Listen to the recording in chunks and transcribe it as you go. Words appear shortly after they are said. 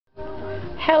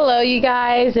Hello you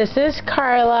guys, this is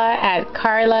Carla at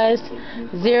Carla's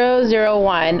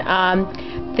 001.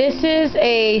 This is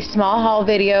a small haul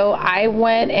video. I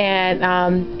went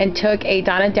and took a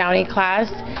Donna Downey class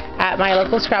at my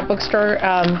local scrapbook store.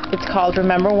 It's called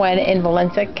Remember When in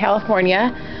Valencia,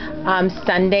 California,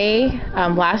 Sunday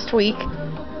last week.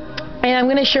 And I'm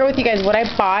going to share with you guys what I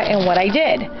bought and what I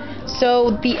did.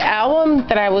 So the album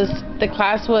that the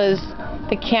class was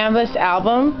the Canvas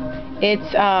album.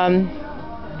 It's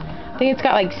I think it's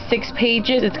got like 6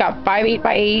 pages. It's got 5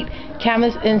 8x8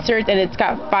 canvas inserts, and it's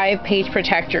got 5 page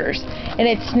protectors. And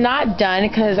it's not done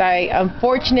because I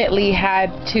unfortunately had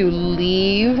to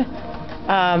leave.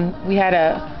 We had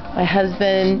my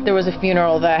husband, there was a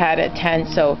funeral that I had to attend,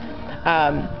 so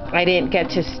I didn't get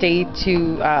to stay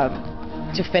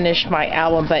to finish my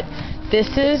album. But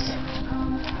this is,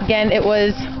 again, it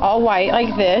was all white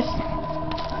like this,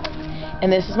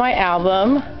 and this is my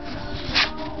album.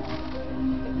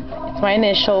 My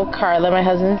initial, Carla, my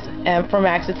husband's M for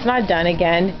Max. It's not done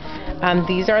again.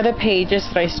 These are the pages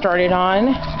that I started on.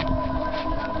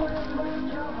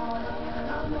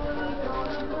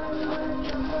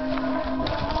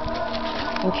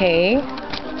 Okay.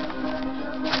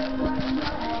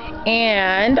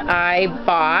 And I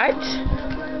bought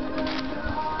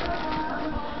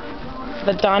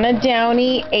the Donna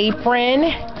Downey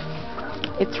apron.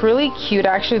 It's really cute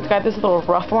actually. It's got this little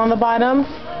ruffle on the bottom.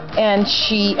 And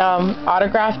she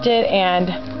autographed it and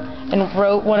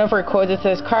wrote one of her quotes. It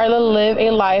says, "Carla, live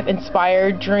a life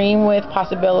inspired, dream with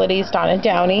possibilities, Donna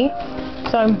Downey."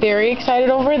 So I'm very excited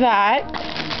over that.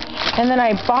 And then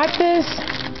I bought this.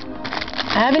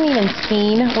 I haven't even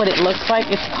seen what it looks like.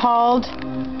 It's called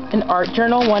an Art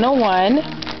Journal 101.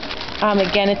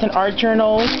 Again, it's an art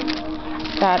journal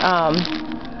that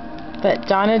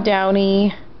Donna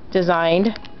Downey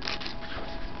designed.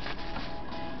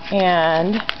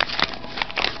 And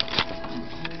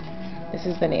this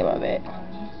is the name of it.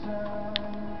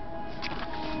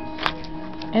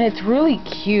 And it's really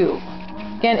cute.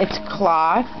 Again, it's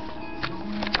cloth.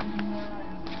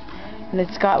 And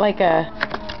it's got like a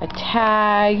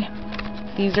tag.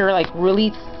 These are like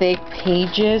really thick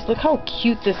pages. Look how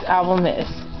cute this album is.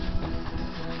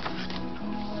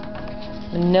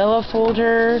 Manila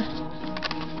folder.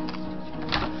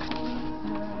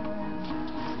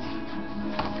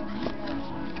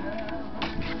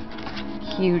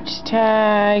 Huge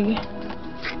tag.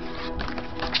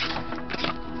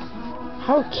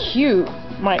 How cute.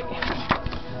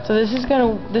 So this is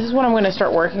what I'm gonna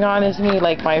start working on. This is gonna be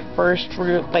like my first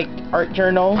real art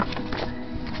journal.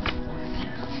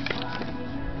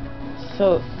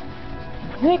 So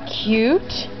isn't it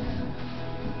cute?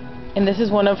 And this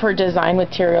is one of her design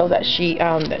materials that she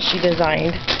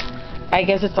designed. I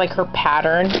guess it's like her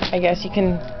pattern. I guess you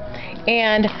can.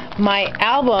 And my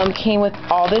album came with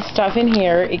all this stuff in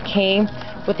here. It came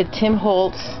with a Tim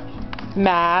Holtz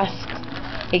mask.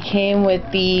 It came with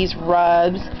these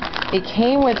rubs. It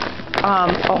came with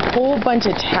a whole bunch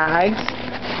of tags.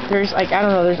 There's like, I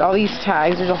don't know, there's all these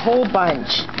tags. There's a whole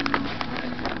bunch.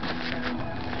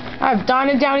 I have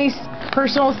Donna Downey's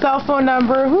personal cell phone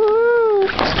number. Woo!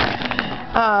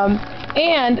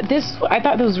 And this, I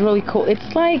thought this was really cool.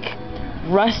 It's like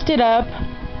rusted up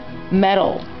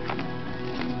metal.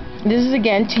 This is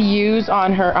again to use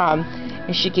on her,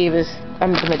 and she gave us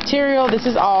the material. This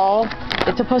is all,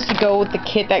 it's supposed to go with the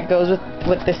kit that goes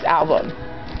with this album.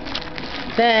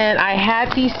 Then I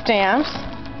had these stamps,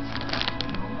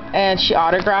 and she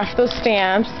autographed those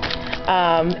stamps,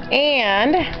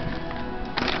 and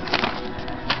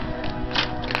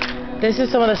this is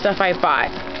some of the stuff I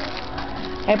bought.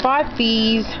 I bought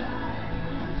these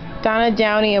Donna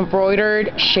Downey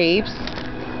embroidered shapes.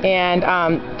 And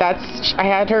I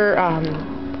had her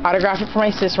autograph it for my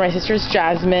sister. My sister's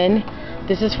Jasmine.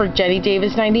 This is for Jenny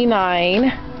Davis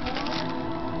 99.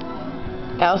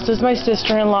 Elsa's my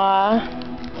sister-in-law.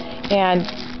 And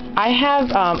I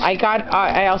have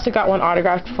I also got one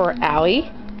autographed for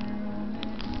Allie.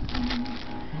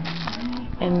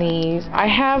 And these, I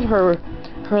have her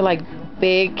like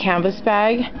big canvas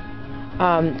bag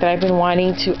that I've been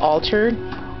wanting to alter.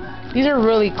 These are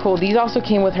really cool. These also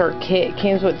came with her kit. It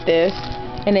came with this,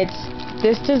 and it's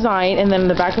this design, and then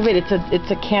the back of it,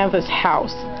 it's a canvas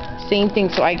house. Same thing,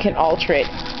 so I can alter it.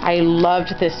 I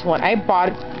loved this one. I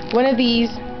bought one of these.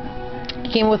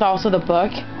 Came with also the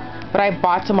book, but I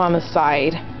bought some on the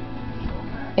side.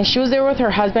 And she was there with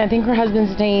her husband. I think her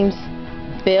husband's name's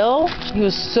Bill. He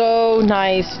was so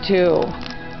nice too.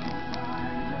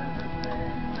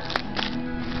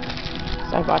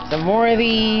 So I bought some more of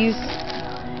these.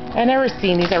 I've never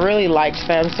seen these. I really liked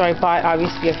them, so I bought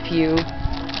obviously a few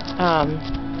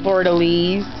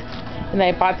fleur-de-lis. And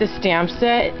I bought this stamp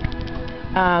set.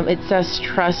 It says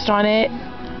trust on it.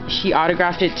 She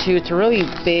autographed it too. It's really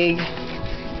big.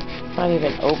 It's not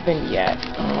even open yet.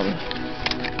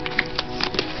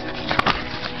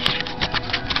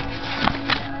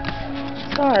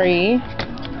 Sorry.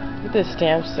 Look at this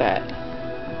stamp set.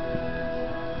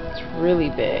 It's really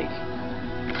big.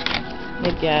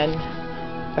 Again,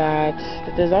 that's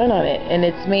the design on it, and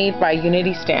it's made by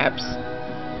Unity Stamps.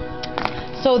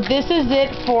 So this is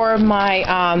it for my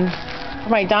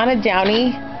Donna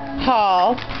Downey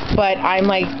haul, but I'm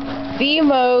like the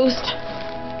most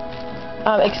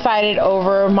excited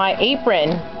over my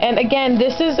apron. And again,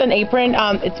 this is an apron.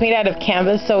 It's made out of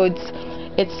canvas, so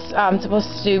it's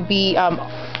supposed to be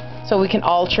so we can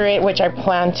alter it, which I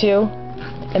plan to,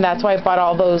 and that's why I bought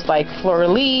all those like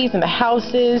fleur-de-lis and the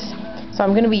houses. So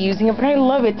I'm gonna be using it, but I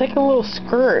love it. It's like a little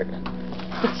skirt.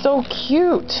 It's so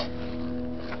cute.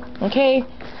 Okay,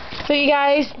 so you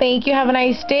guys, thank you. Have a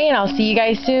nice day, and I'll see you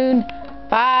guys soon.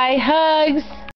 Bye. Hugs.